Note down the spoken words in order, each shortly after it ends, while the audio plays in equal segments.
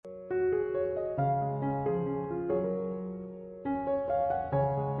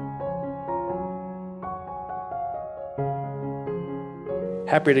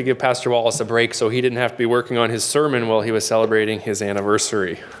happy to give Pastor Wallace a break so he didn't have to be working on his sermon while he was celebrating his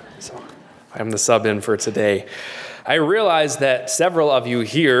anniversary. So I'm the sub in for today. I realize that several of you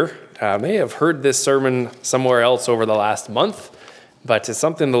here may have heard this sermon somewhere else over the last month, but it's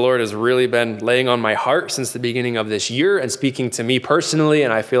something the Lord has really been laying on my heart since the beginning of this year and speaking to me personally,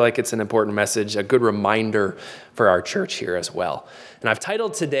 and I feel like it's an important message, a good reminder for our church here as well. And I've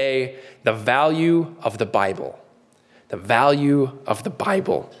titled today, The Value of the Bible. The value of the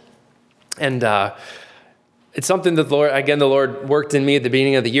Bible. And it's something that the Lord worked in me at the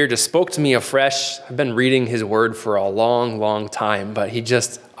beginning of the year, just spoke to me afresh. I've been reading his word for a long, long time, but he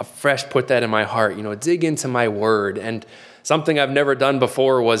just afresh put that in my heart, dig into my word. And something I've never done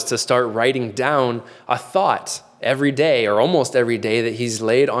before was to start writing down a thought every day or almost every day that he's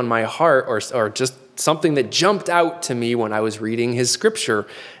laid on my heart or just something that jumped out to me when I was reading his scripture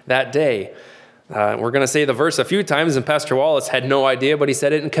that day. We're going to say the verse a few times, and Pastor Wallace had no idea, but he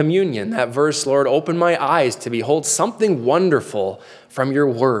said it in communion. That verse, Lord, open my eyes to behold something wonderful from your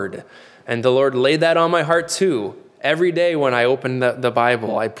word. And the Lord laid that on my heart too. Every day when I open the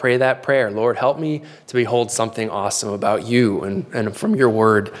Bible, I pray that prayer, Lord, help me to behold something awesome about you and from your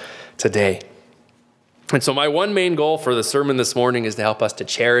word today. And so my one main goal for the sermon this morning is to help us to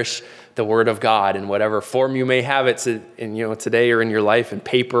cherish the Word of God in whatever form you may have it in today or in your life in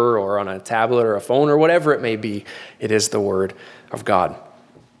paper or on a tablet or a phone or whatever it may be. It is the Word of God.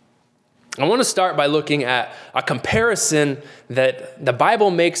 I want to start by looking at a comparison that the Bible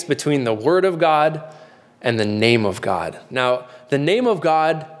makes between the Word of God and the name of God. Now, the name of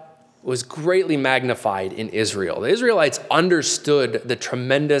God was greatly magnified in Israel. The Israelites understood the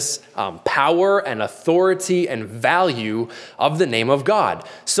tremendous power and authority and value of the name of God.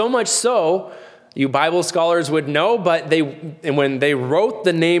 So much so, you Bible scholars would know, but when they wrote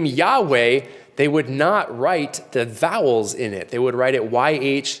the name Yahweh, they would not write the vowels in it. They would write it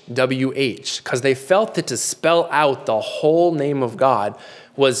YHWH because they felt that to spell out the whole name of God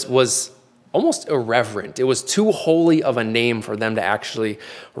was almost irreverent. It was too holy of a name for them to actually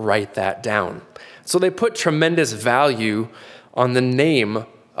write that down. So they put tremendous value on the name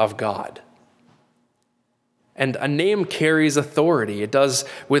of God. And a name carries authority. It does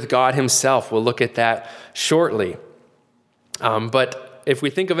with God himself. We'll look at that shortly. But if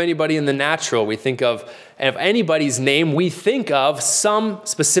we think of anybody in the natural, we think of anybody's name, we think of some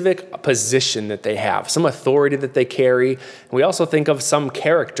specific position that they have, some authority that they carry. And we also think of some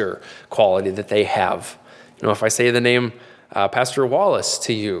character quality that they have. If I say the name Pastor Wallace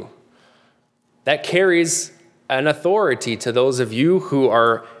to you, that carries an authority to those of you who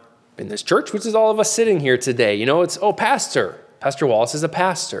are in this church, which is all of us sitting here today. It's, pastor. Pastor Wallace is a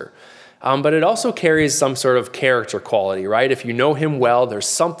pastor. But it also carries some sort of character quality, right? If you know him well, there's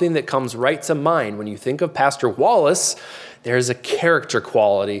something that comes right to mind. When you think of Pastor Wallace, there's a character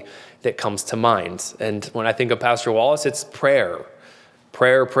quality that comes to mind. And when I think of Pastor Wallace, it's prayer.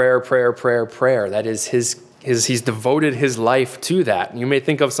 Prayer. That is he's devoted his life to that. You may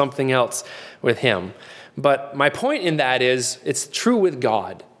think of something else with him. But my point in that is it's true with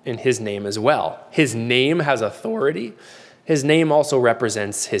God in his name as well. His name has authority. His name also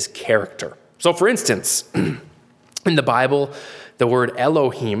represents his character. So for instance, in the Bible, the word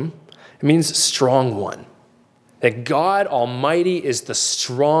Elohim, it means strong one. That God Almighty is the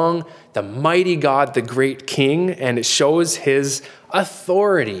strong, the mighty God, the great King, and it shows his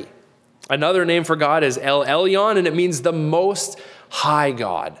authority. Another name for God is El Elyon, and it means the most high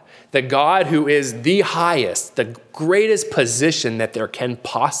God. The God who is the highest, the greatest position that there can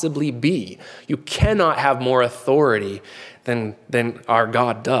possibly be. You cannot have more authority than our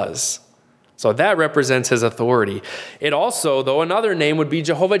God does. So that represents his authority. It also, though, another name would be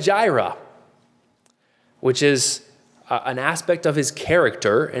Jehovah Jireh, which is an aspect of his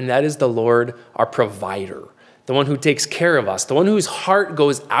character, and that is the Lord, our provider, the one who takes care of us, the one whose heart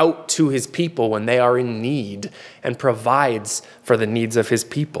goes out to his people when they are in need and provides for the needs of his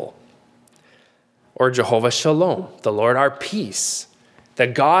people. Or Jehovah Shalom, the Lord, our peace, the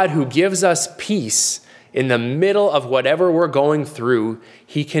God who gives us peace in the middle of whatever we're going through.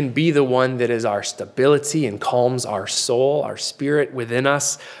 He can be the one that is our stability and calms our soul, our spirit within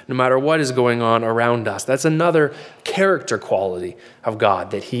us, no matter what is going on around us. That's another character quality of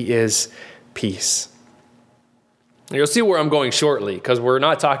God, that he is peace. You'll see where I'm going shortly, because we're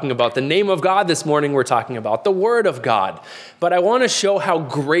not talking about the name of God this morning. We're talking about the Word of God. But I want to show how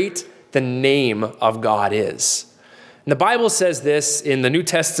great the name of God is. And the Bible says this in the New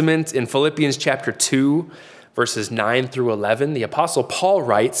Testament in Philippians chapter 2, verses 9 through 11. The Apostle Paul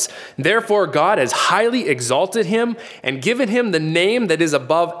writes, "Therefore God has highly exalted him and given him the name that is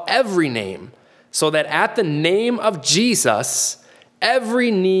above every name, so that at the name of Jesus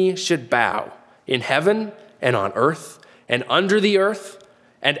every knee should bow in heaven and on earth and under the earth,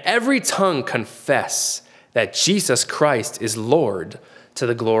 and every tongue confess that Jesus Christ is Lord to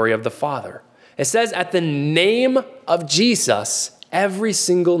the glory of the Father. It says at the name of Jesus, every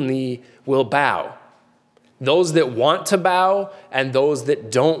single knee will bow. Those that want to bow and those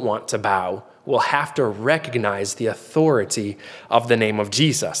that don't want to bow will have to recognize the authority of the name of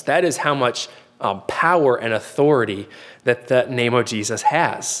Jesus. That is how much power and authority that the name of Jesus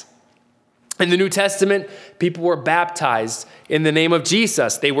has. In the New Testament, people were baptized in the name of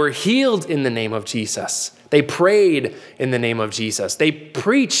Jesus. They were healed in the name of Jesus. They prayed in the name of Jesus. They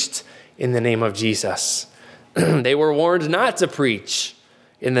preached in the name of Jesus. They were warned not to preach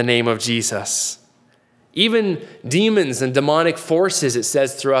in the name of Jesus. Even demons and demonic forces, it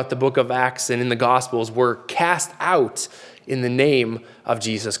says throughout the book of Acts and in the Gospels, were cast out in the name of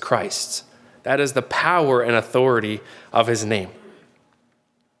Jesus Christ. That is the power and authority of his name.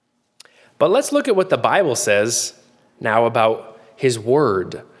 But let's look at what the Bible says now about his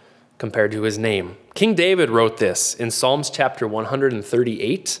word compared to his name. King David wrote this in Psalms chapter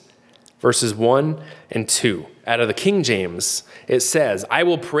 138, verses 1 and 2. Out of the King James, it says, I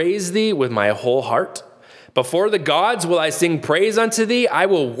will praise thee with my whole heart. Before the gods will I sing praise unto thee. I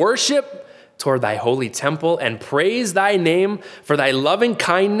will worship toward thy holy temple and praise thy name for thy loving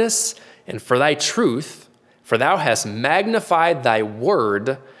kindness and for thy truth, for thou hast magnified thy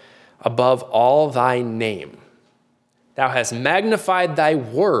word above all thy name. Thou hast magnified thy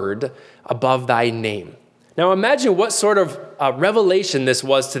word above thy name. Now imagine what sort of revelation this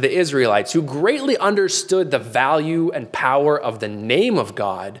was to the Israelites, who greatly understood the value and power of the name of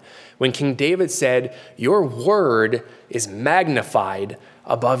God when King David said, your word is magnified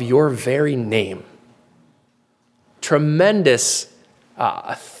above your very name. Tremendous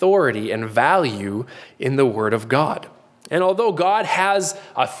authority and value in the word of God. And although God has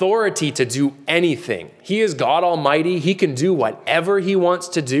authority to do anything, he is God Almighty, he can do whatever he wants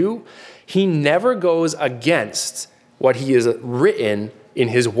to do, he never goes against what he has written in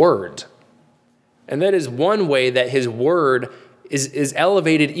his word. And that is one way that his word is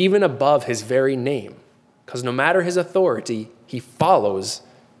elevated even above his very name. Because no matter his authority, he follows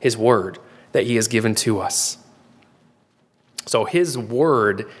his word that he has given to us. So his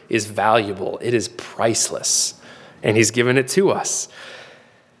word is valuable. It is priceless. And he's given it to us.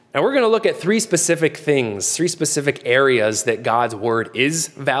 Now we're going to look at three specific things, three specific areas that God's word is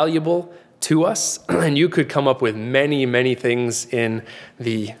valuable to us. And you could come up with many, many things in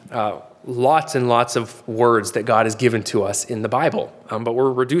the lots and lots of words that God has given to us in the Bible. But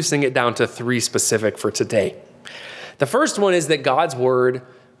we're reducing it down to three specific for today. The first one is that God's word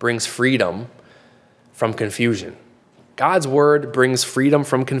brings freedom from confusion. God's word brings freedom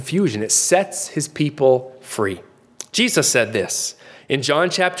from confusion. It sets his people free. Jesus said this in John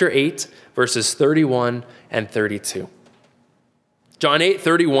chapter 8, verses 31 and 32. John 8,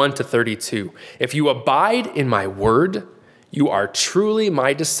 31 to 32. If you abide in my word, you are truly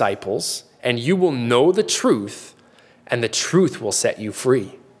my disciples, and you will know the truth, and the truth will set you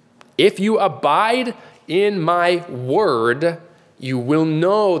free. If you abide in my word, you will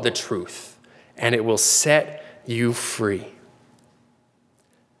know the truth, and it will set you free.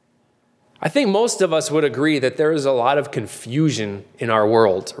 I think most of us would agree that there is a lot of confusion in our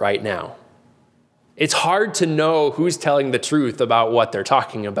world right now. It's hard to know who's telling the truth about what they're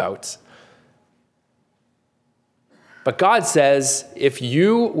talking about. But God says, if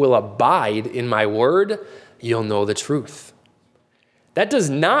you will abide in my word, you'll know the truth. That does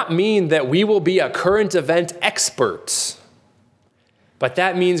not mean that we will be a current event expert. But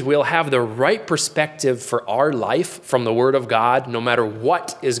that means we'll have the right perspective for our life from the Word of God, no matter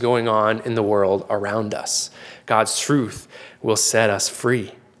what is going on in the world around us. God's truth will set us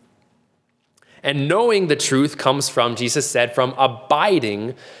free. And knowing the truth comes from, Jesus said, from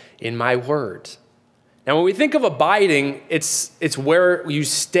abiding in my word. Now, when we think of abiding, it's where you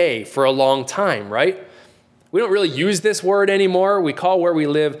stay for a long time, right? We don't really use this word anymore. We call where we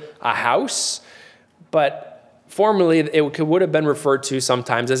live a house, but formerly, it would have been referred to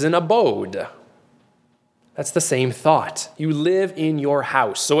sometimes as an abode. That's the same thought. You live in your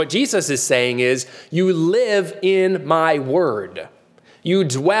house. So what Jesus is saying is, you live in my word. You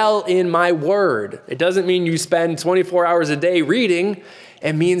dwell in my word. It doesn't mean you spend 24 hours a day reading.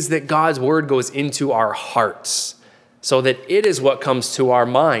 It means that God's word goes into our hearts so that it is what comes to our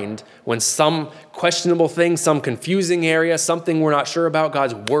mind when some questionable thing, some confusing area, something we're not sure about,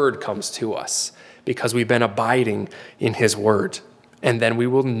 God's word comes to us. Because we've been abiding in his word. And then we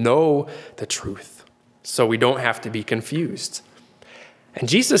will know the truth. So we don't have to be confused. And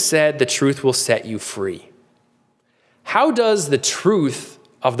Jesus said the truth will set you free. How does the truth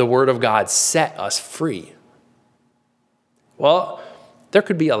of the Word of God set us free? Well, there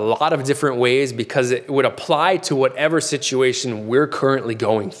could be a lot of different ways because it would apply to whatever situation we're currently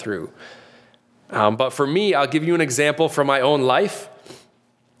going through. But for me, I'll give you an example from my own life.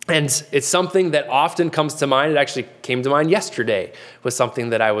 And it's something that often comes to mind. It actually came to mind yesterday was something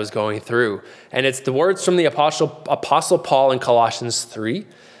that I was going through. And it's the words from the Apostle Paul in Colossians 3,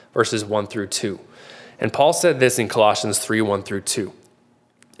 verses 1 through 2. And Paul said this in Colossians 3, 1 through 2.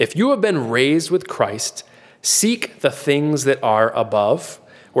 If you have been raised with Christ, seek the things that are above,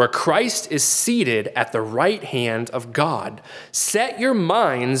 where Christ is seated at the right hand of God. Set your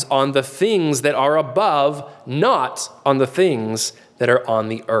minds on the things that are above, not on the things that are on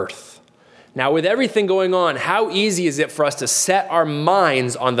the earth. Now, with everything going on, how easy is it for us to set our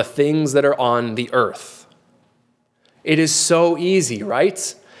minds on the things that are on the earth? It is so easy,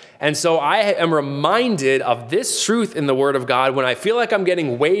 right? And so I am reminded of this truth in the Word of God when I feel like I'm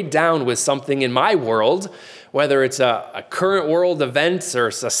getting weighed down with something in my world, whether it's a current world event or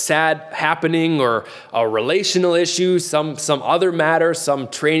it's a sad happening or a relational issue, some other matter, some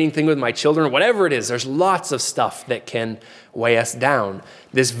training thing with my children, whatever it is. There's lots of stuff that can weigh us down.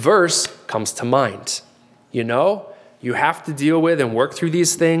 This verse comes to mind. You know, you have to deal with and work through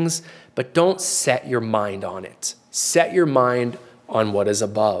these things, but don't set your mind on it. Set your mind on what is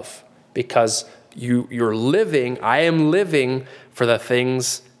above, because you're living, I am living for the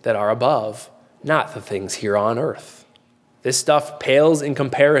things that are above, not the things here on earth. This stuff pales in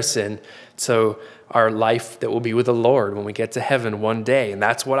comparison to our life that will be with the Lord when we get to heaven one day, and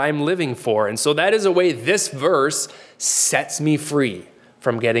that's what I'm living for. And so that is a way this verse sets me free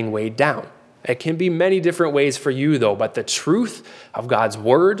from getting weighed down. It can be many different ways for you, though, but the truth of God's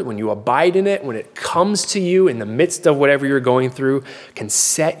word, when you abide in it, when it comes to you in the midst of whatever you're going through, can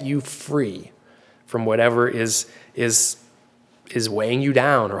set you free from whatever is weighing you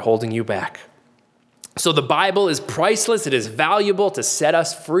down or holding you back. So the Bible is priceless. It is valuable to set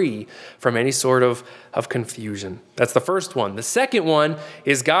us free from any sort of confusion. That's the first one. The second one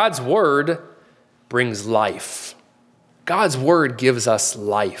is God's word brings life. God's word gives us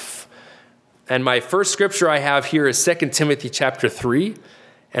life. And my first scripture I have here is 2 Timothy chapter 3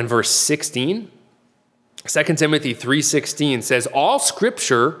 and verse 16. 2 Timothy 3:16 says, all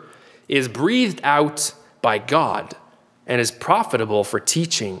scripture is breathed out by God and is profitable for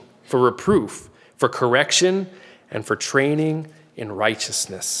teaching, for reproof, for correction, and for training in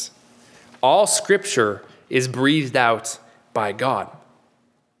righteousness. All scripture is breathed out by God.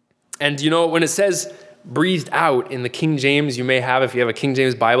 And you know, when it says breathed out in the King James, you may have, if you have a King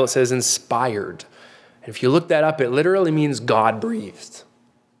James Bible, it says inspired. And if you look that up, it literally means God breathed.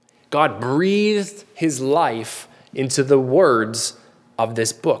 God breathed his life into the words of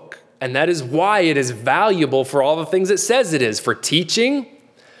this book. And that is why it is valuable for all the things it says it is, for teaching,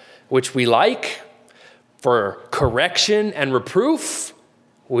 which we like, for correction and reproof,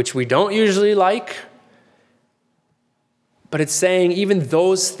 which we don't usually like. But it's saying even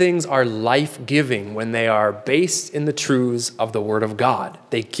those things are life-giving when they are based in the truths of the Word of God.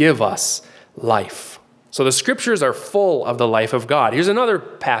 They give us life. So the scriptures are full of the life of God. Here's another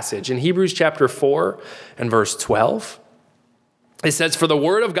passage in Hebrews chapter 4 and verse 12. It says, for the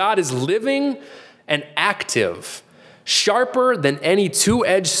Word of God is living and active, sharper than any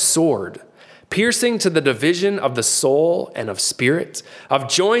two-edged sword, piercing to the division of the soul and of spirit, of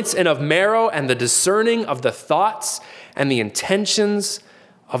joints and of marrow, and the discerning of the thoughts and the intentions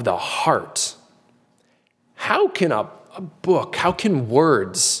of the heart. How can a book, how can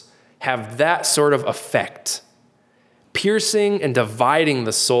words have that sort of effect? Piercing and dividing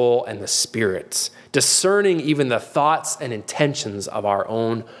the soul and the spirit, discerning even the thoughts and intentions of our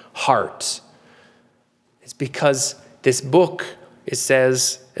own heart. It's because this book, it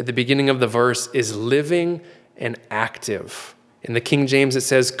says at the beginning of the verse, is living and active. In the King James, it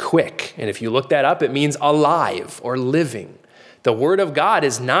says quick. And if you look that up, it means alive or living. The Word of God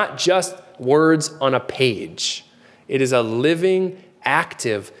is not just words on a page. It is a living,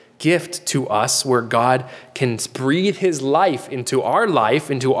 active gift to us where God can breathe his life, into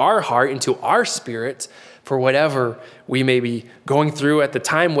our heart, into our spirit for whatever we may be going through at the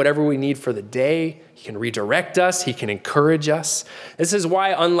time, whatever we need for the day. He can redirect us. He can encourage us. This is why,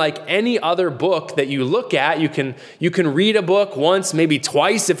 unlike any other book that you look at, you can read a book once, maybe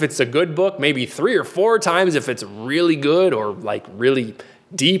twice if it's a good book, maybe 3 or 4 times if it's really good or like really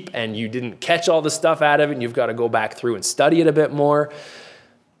deep and you didn't catch all the stuff out of it and you've got to go back through and study it a bit more.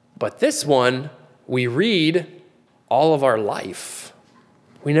 But this one, we read all of our life.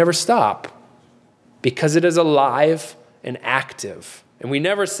 We never stop because it is alive and active. And we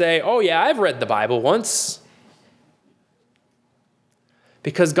never say, oh yeah, I've read the Bible once.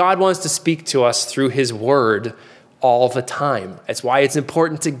 because God wants to speak to us through his word all the time. That's why it's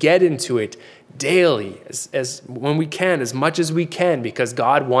important to get into it daily, as when we can, as much as we can, because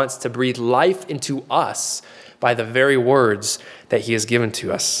God wants to breathe life into us by the very words that he has given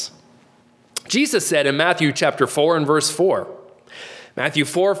to us. Jesus said in Matthew chapter 4 and verse 4, Matthew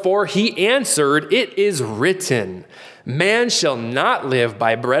 4:4, he answered, "It is written, man shall not live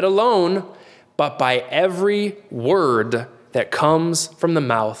by bread alone, but by every word that comes from the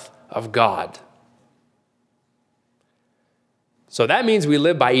mouth of God." So that means we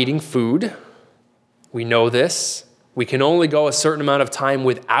live by eating food. We know this. We can only go a certain amount of time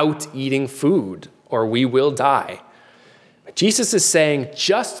without eating food, or we will die. But Jesus is saying,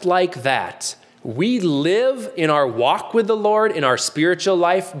 just like that, we live in our walk with the Lord, in our spiritual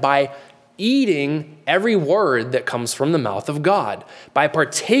life, by eating every word that comes from the mouth of God. By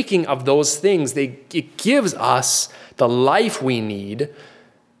partaking of those things, it gives us the life we need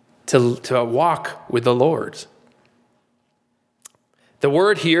to walk with the Lord. The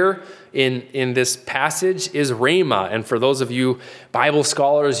word here in this passage is rhema. And for those of you Bible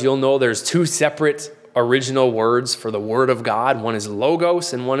scholars, you'll know there's two separate original words for the word of God. One is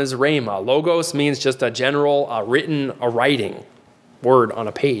logos and one is rhema. Logos means just a general writing word on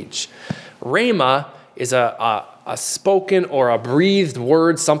a page. Rhema is a spoken or a breathed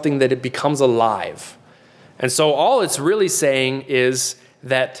word, something that it becomes alive. And so all it's really saying is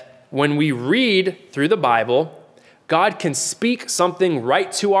that when we read through the Bible, God can speak something right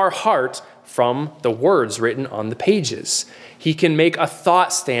to our heart from the words written on the pages. He can make a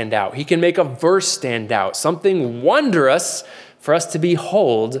thought stand out. He can make a verse stand out, something wondrous for us to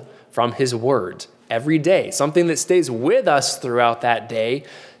behold from his word every day, something that stays with us throughout that day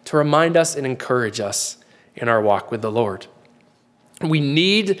to remind us and encourage us in our walk with the Lord. We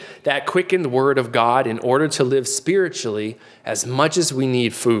need that quickened word of God in order to live spiritually as much as we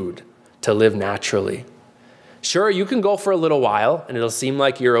need food to live naturally. Sure, you can go for a little while and it'll seem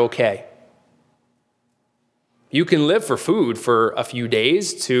like you're okay. You can live for food for a few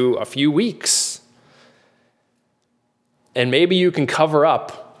days to a few weeks. And maybe you can cover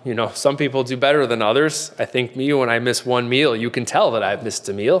up. You know, some people do better than others. I think me, when I miss one meal, you can tell that I've missed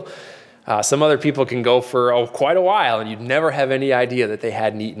a meal. Some other people can go for quite a while and you'd never have any idea that they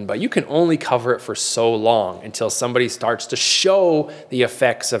hadn't eaten. But you can only cover it for so long until somebody starts to show the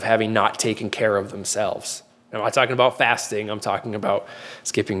effects of having not taken care of themselves. I'm not talking about fasting. I'm talking about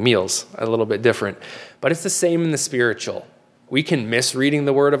skipping meals, a little bit different. But it's the same in the spiritual. We can miss reading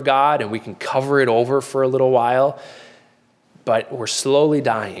the Word of God and we can cover it over for a little while, but we're slowly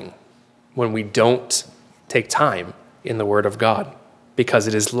dying when we don't take time in the Word of God because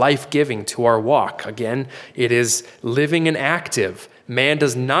it is life-giving to our walk. Again, it is living and active. Man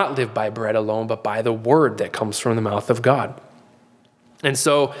does not live by bread alone, but by the Word that comes from the mouth of God. And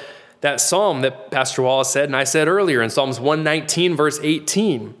so, that psalm that Pastor Wallace said, and I said earlier in Psalms 119, verse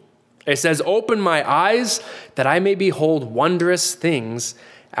 18, it says, "Open my eyes that I may behold wondrous things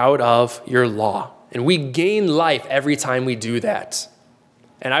out of your law." And we gain life every time we do that.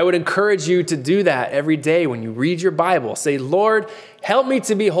 And I would encourage you to do that every day when you read your Bible. Say, "Lord, help me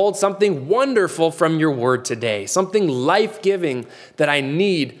to behold something wonderful from your word today, something life-giving that I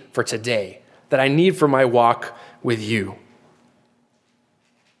need for today, that I need for my walk with you."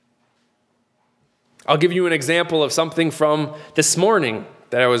 I'll give you an example of something from this morning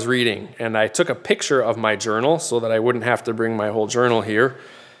that I was reading, and I took a picture of my journal so that I wouldn't have to bring my whole journal here.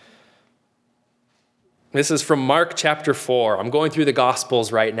 This is from Mark chapter 4. I'm going through the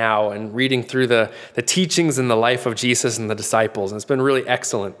Gospels right now and reading through the teachings in the life of Jesus and the disciples, and it's been really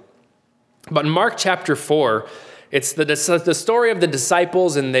excellent. But in Mark chapter 4, it's the story of the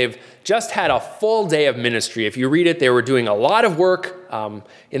disciples, and they've just had a full day of ministry. If you read it, they were doing a lot of work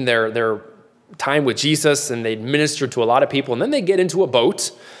in their time with Jesus, and they ministered to a lot of people, and then they get into a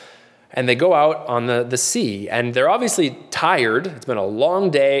boat and they go out on the sea, and they're obviously tired. It's been a long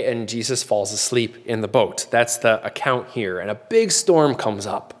day, and Jesus falls asleep in the boat. That's the account here. And a big storm comes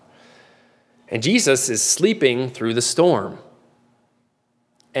up, and Jesus is sleeping through the storm,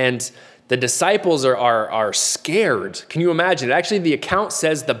 and the disciples are scared. Can you imagine? Actually, the account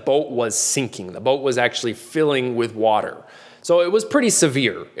says the boat was sinking. The boat was actually filling with water. So it was pretty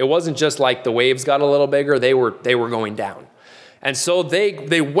severe. It wasn't just like the waves got a little bigger. They were going down. And so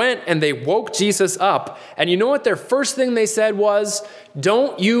they went and they woke Jesus up. And you know what their first thing they said was,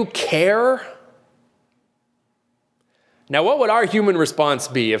 "Don't you care?" Now, what would our human response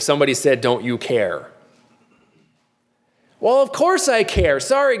be if somebody said, "Don't you care?" Well, of course I care.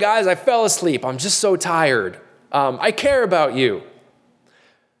 Sorry, guys, I fell asleep. I'm just so tired. I care about you.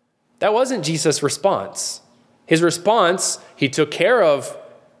 That wasn't Jesus' response. His response, he took care of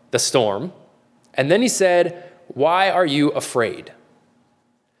the storm. And then he said, "Why are you afraid?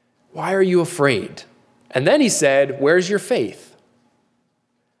 Why are you afraid?" And then he said, "Where's your faith?"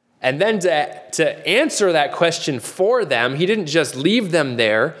 And then to answer that question for them, he didn't just leave them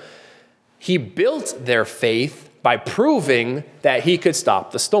there. He built their faith by proving that he could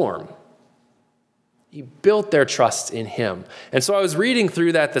stop the storm. He built their trust in him. And so I was reading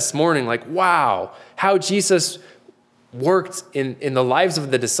through that this morning, like, wow, how Jesus worked in the lives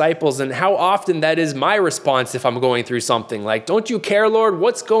of the disciples, and how often that is my response if I'm going through something. Like, "Don't you care, Lord?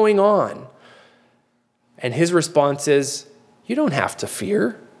 What's going on?" And his response is, "You don't have to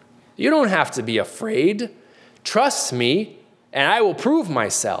fear. You don't have to be afraid. Trust me, and I will prove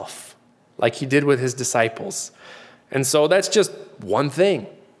myself," like he did with his disciples. And so that's just one thing,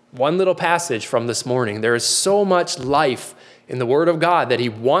 one little passage from this morning. There is so much life in the Word of God that he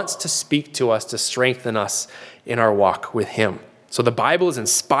wants to speak to us to strengthen us in our walk with him. So the Bible is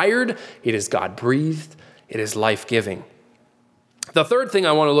inspired, it is God-breathed, it is life-giving. The third thing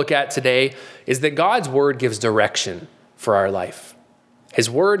I want to look at today is that God's Word gives direction for our life. His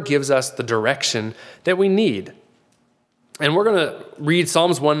Word gives us the direction that we need. And we're going to read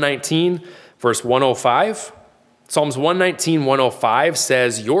Psalms 119, verse 105. Psalms 119, 105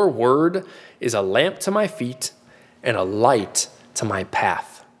 says, "Your word is a lamp to my feet and a light to my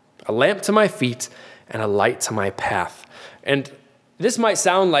path." A lamp to my feet and a light to my path. And this might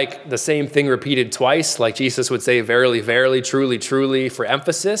sound like the same thing repeated twice, like Jesus would say, "Verily, verily, truly, truly," for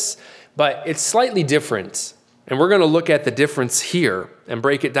emphasis, but it's slightly different. And we're going to look at the difference here and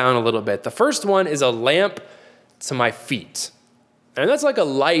break it down a little bit. The first one is a lamp to my feet. And that's like a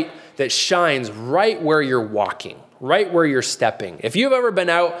light that shines right where you're walking, right where you're stepping. If you've ever been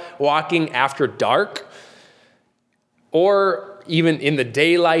out walking after dark, or even in the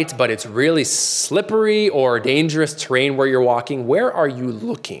daylight, but it's really slippery or dangerous terrain where you're walking, where are you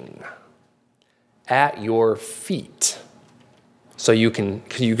looking? At your feet. So you can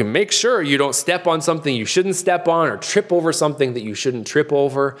make sure you don't step on something you shouldn't step on or trip over something that you shouldn't trip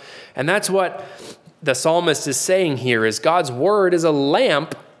over. And that's what the psalmist is saying here, is God's word is a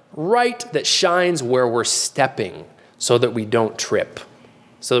lamp right that shines where we're stepping so that we don't trip,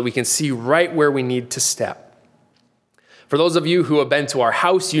 so that we can see right where we need to step. For those of you who have been to our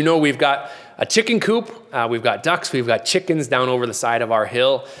house, you know we've got a chicken coop, we've got ducks, we've got chickens down over the side of our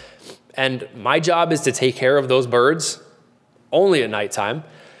hill. And my job is to take care of those birds only at nighttime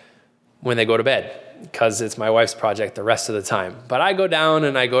when they go to bed, because it's my wife's project the rest of the time. But I go down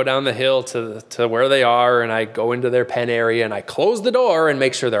the hill to where they are, and I go into their pen area, and I close the door and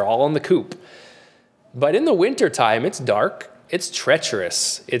make sure they're all in the coop. But in the wintertime, it's dark, it's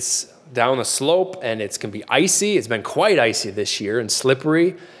treacherous, it's down the slope, and it can be icy. It's been quite icy this year and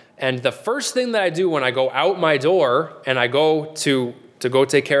slippery. And the first thing that I do when I go out my door and I go to go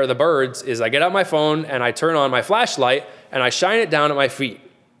take care of the birds is I get out my phone and I turn on my flashlight and I shine it down at my feet,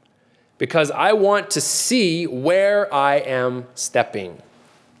 because I want to see where I am stepping.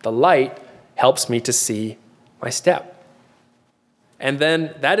 The light helps me to see my step. And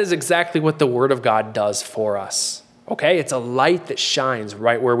then that is exactly what the Word of God does for us. Okay, it's a light that shines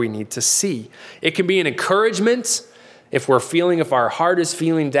right where we need to see. It can be an encouragement if our heart is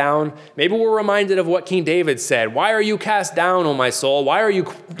feeling down. Maybe we're reminded of what King David said. "Why are you cast down, O my soul? Why are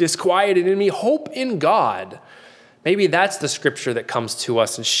you disquieted in me? Hope in God." Maybe that's the scripture that comes to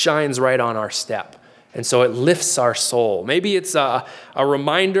us and shines right on our step. And so it lifts our soul. Maybe it's a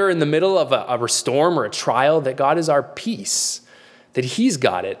reminder in the middle of a storm or a trial that God is our peace, that He's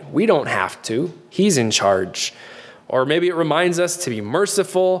got it. We don't have to. He's in charge. Or maybe it reminds us to be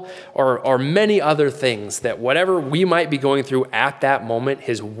merciful, or many other things, that whatever we might be going through at that moment,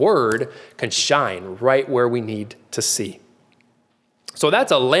 His word can shine right where we need to see. So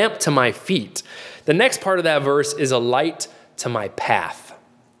that's a lamp to my feet. The next part of that verse is a light to my path.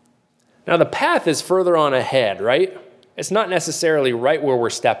 Now the path is further on ahead, right? It's not necessarily right where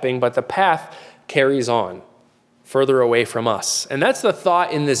we're stepping, but the path carries on further away from us. And that's the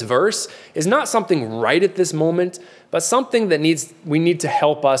thought in this verse, is not something right at this moment, but something that we need to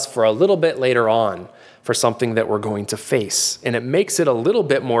help us for a little bit later on, for something that we're going to face. And it makes it a little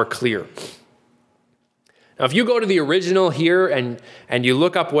bit more clear. Now, if you go to the original here and you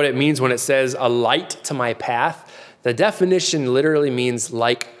look up what it means when it says a light to my path, the definition literally means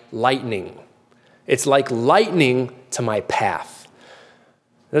like lightning. It's like lightning to my path.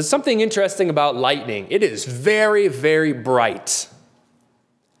 There's something interesting about lightning. It is very, very bright,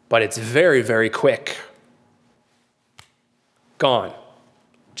 but it's very, very quick. Gone.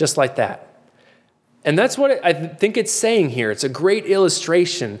 Just like that. And that's what I think it's saying here. It's a great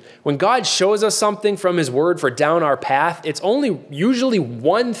illustration. When God shows us something from his word for down our path, it's only usually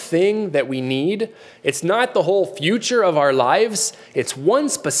one thing that we need. It's not the whole future of our lives. It's one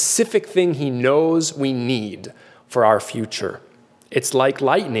specific thing he knows we need for our future. It's like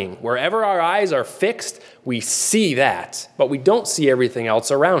lightning. Wherever our eyes are fixed, we see that, but we don't see everything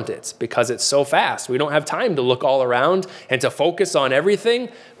else around it because it's so fast. We don't have time to look all around and to focus on everything.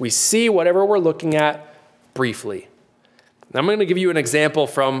 We see whatever we're looking at briefly. I'm going to give you an example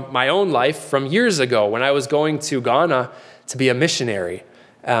from my own life from years ago when I was going to Ghana to be a missionary.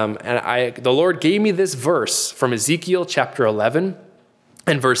 The Lord gave me this verse from Ezekiel chapter 11.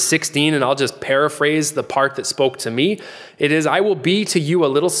 And verse 16, and I'll just paraphrase the part that spoke to me. It is, I will be to you a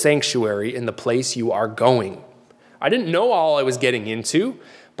little sanctuary in the place you are going. I didn't know all I was getting into,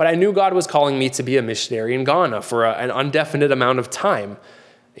 but I knew God was calling me to be a missionary in Ghana for an indefinite amount of time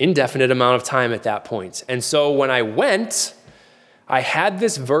at that point. And so when I went, I had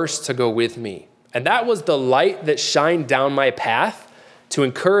this verse to go with me. And that was the light that shined down my path to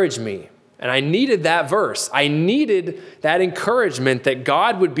encourage me. And I needed that verse. I needed that encouragement that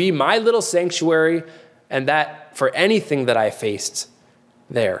God would be my little sanctuary and that for anything that I faced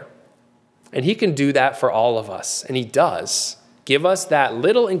there. And he can do that for all of us. And he does. Give us that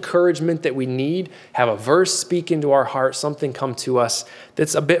little encouragement that we need. Have a verse speak into our heart, something come to us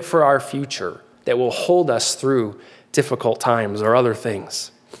that's a bit for our future, that will hold us through difficult times or other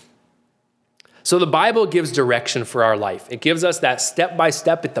things. So the Bible gives direction for our life. It gives us that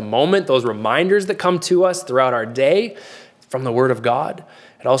step-by-step at the moment, those reminders that come to us throughout our day from the Word of God.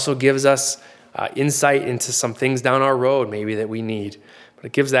 It also gives us insight into some things down our road maybe that we need, but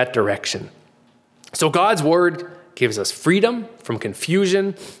it gives that direction. So God's Word gives us freedom from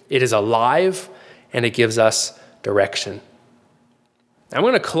confusion. It is alive, and it gives us direction. I'm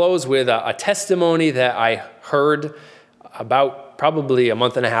going to close with a testimony that I heard about probably a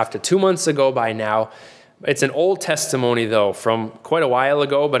month and a half to 2 months ago by now. It's an old testimony, though, from quite a while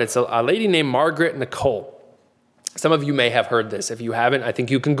ago, but it's a lady named Margaret Nicole. Some of you may have heard this. If you haven't, I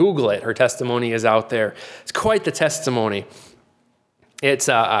think you can Google it. Her testimony is out there. It's quite the testimony. It's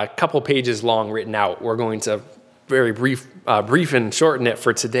a couple pages long written out. We're going to very brief and shorten it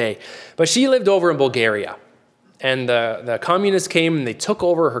for today. But she lived over in Bulgaria, and the communists came and they took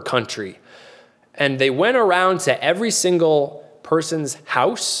over her country. And they went around to every single person's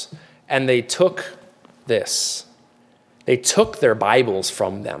house, and they took this. They took their Bibles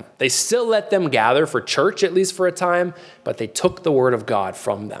from them. They still let them gather for church, at least for a time, but they took the Word of God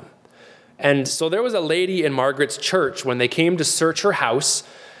from them. And so there was a lady in Margaret's church, when they came to search her house,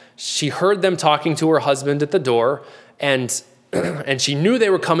 she heard them talking to her husband at the door, and she knew they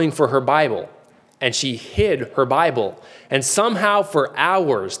were coming for her Bible. And she hid her Bible. And somehow for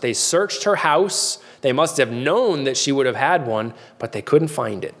hours, they searched her house. They must have known that she would have had one, but they couldn't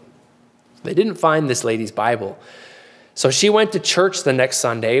find it. They didn't find this lady's Bible. So she went to church the next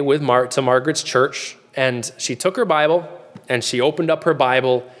Sunday to Margaret's church, and she took her Bible, and she opened up her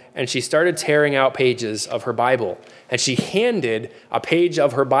Bible, and she started tearing out pages of her Bible. And she handed a page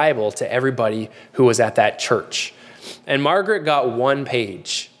of her Bible to everybody who was at that church. And Margaret got one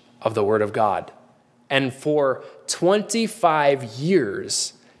page of the Word of God. And for 25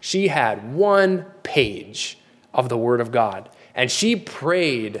 years, she had one page of the Word of God. And she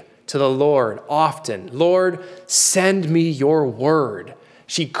prayed to the Lord often, Lord, send me your word.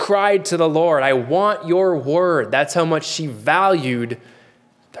 She cried to the Lord, I want your word. That's how much she valued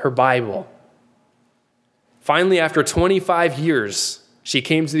her Bible. Finally, after 25 years, she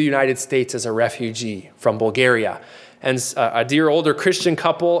came to the United States as a refugee from Bulgaria. And a dear older Christian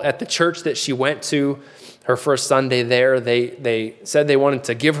couple at the church that she went to, her first Sunday there, they said they wanted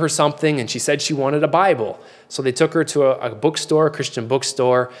to give her something, and she said she wanted a Bible. So they took her to a bookstore, a Christian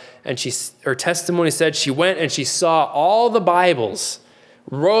bookstore, and her testimony said she went and she saw all the Bibles,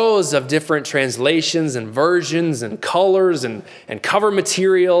 rows of different translations and versions and colors and cover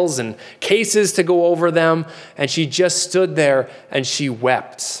materials and cases to go over them, and she just stood there and she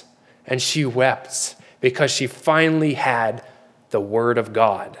wept, because she finally had the Word of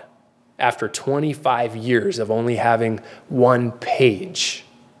God after 25 years of only having one page.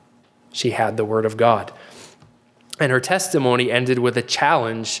 She had the Word of God. And her testimony ended with a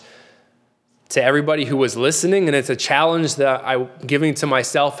challenge to everybody who was listening, and it's a challenge that I'm giving to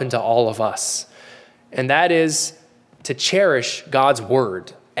myself and to all of us. And that is to cherish God's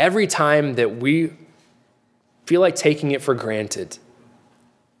Word every time that we feel like taking it for granted.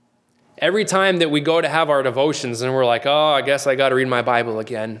 Every time that we go to have our devotions and we're like, oh, I guess I got to read my Bible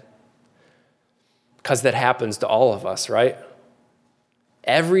again. Because that happens to all of us, right?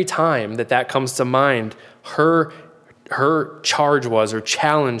 every time that comes to mind, her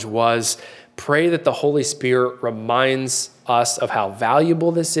challenge was, pray that the Holy Spirit reminds us of how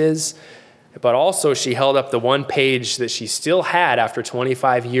valuable this is. But also she held up the one page that she still had after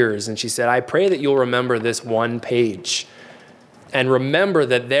 25 years. And she said, I pray that you'll remember this one page. And remember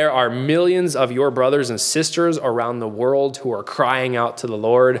that there are millions of your brothers and sisters around the world who are crying out to the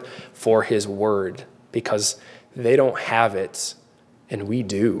Lord for his word, because they don't have it and we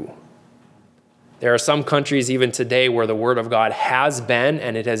do. There are some countries even today where the word of God has been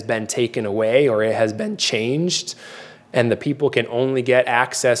and it has been taken away or it has been changed, and the people can only get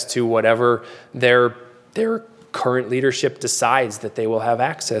access to whatever their current leadership decides that they will have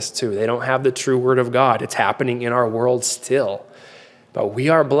access to. They don't have the true word of God. It's happening in our world still. But we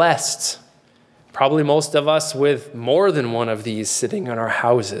are blessed, probably most of us, with more than one of these sitting in our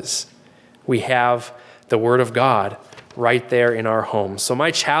houses. We have the word of God right there in our homes. So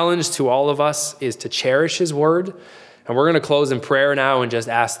my challenge to all of us is to cherish his word. And we're going to close in prayer now and just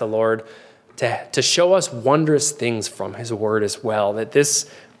ask the Lord to show us wondrous things from his word as well, that this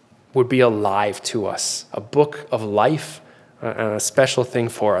would be alive to us, a book of life, and a special thing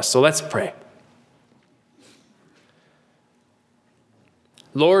for us. So let's pray.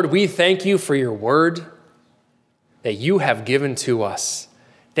 Lord, we thank you for your word that you have given to us.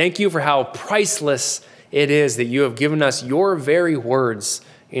 Thank you for how priceless it is that you have given us your very words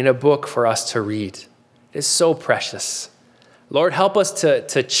in a book for us to read. It is so precious. Lord, help us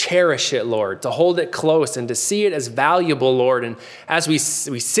to cherish it, Lord, to hold it close and to see it as valuable, Lord. And as we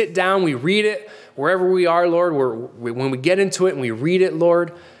sit down, we read it wherever we are, Lord, when we get into it and we read it,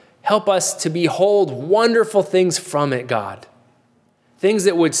 Lord, help us to behold wonderful things from it, God. Things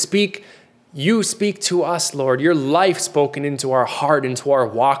that would you speak to us, Lord, your life spoken into our heart, into our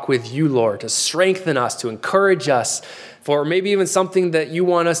walk with you, Lord, to strengthen us, to encourage us, for maybe even something that you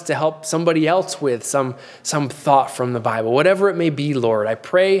want us to help somebody else with, some thought from the Bible, whatever it may be, Lord. I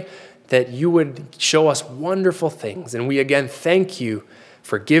pray that you would show us wonderful things. And we again thank you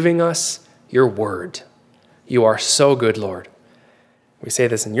for giving us your word. You are so good, Lord. We say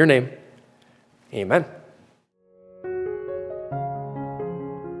this in your name. Amen.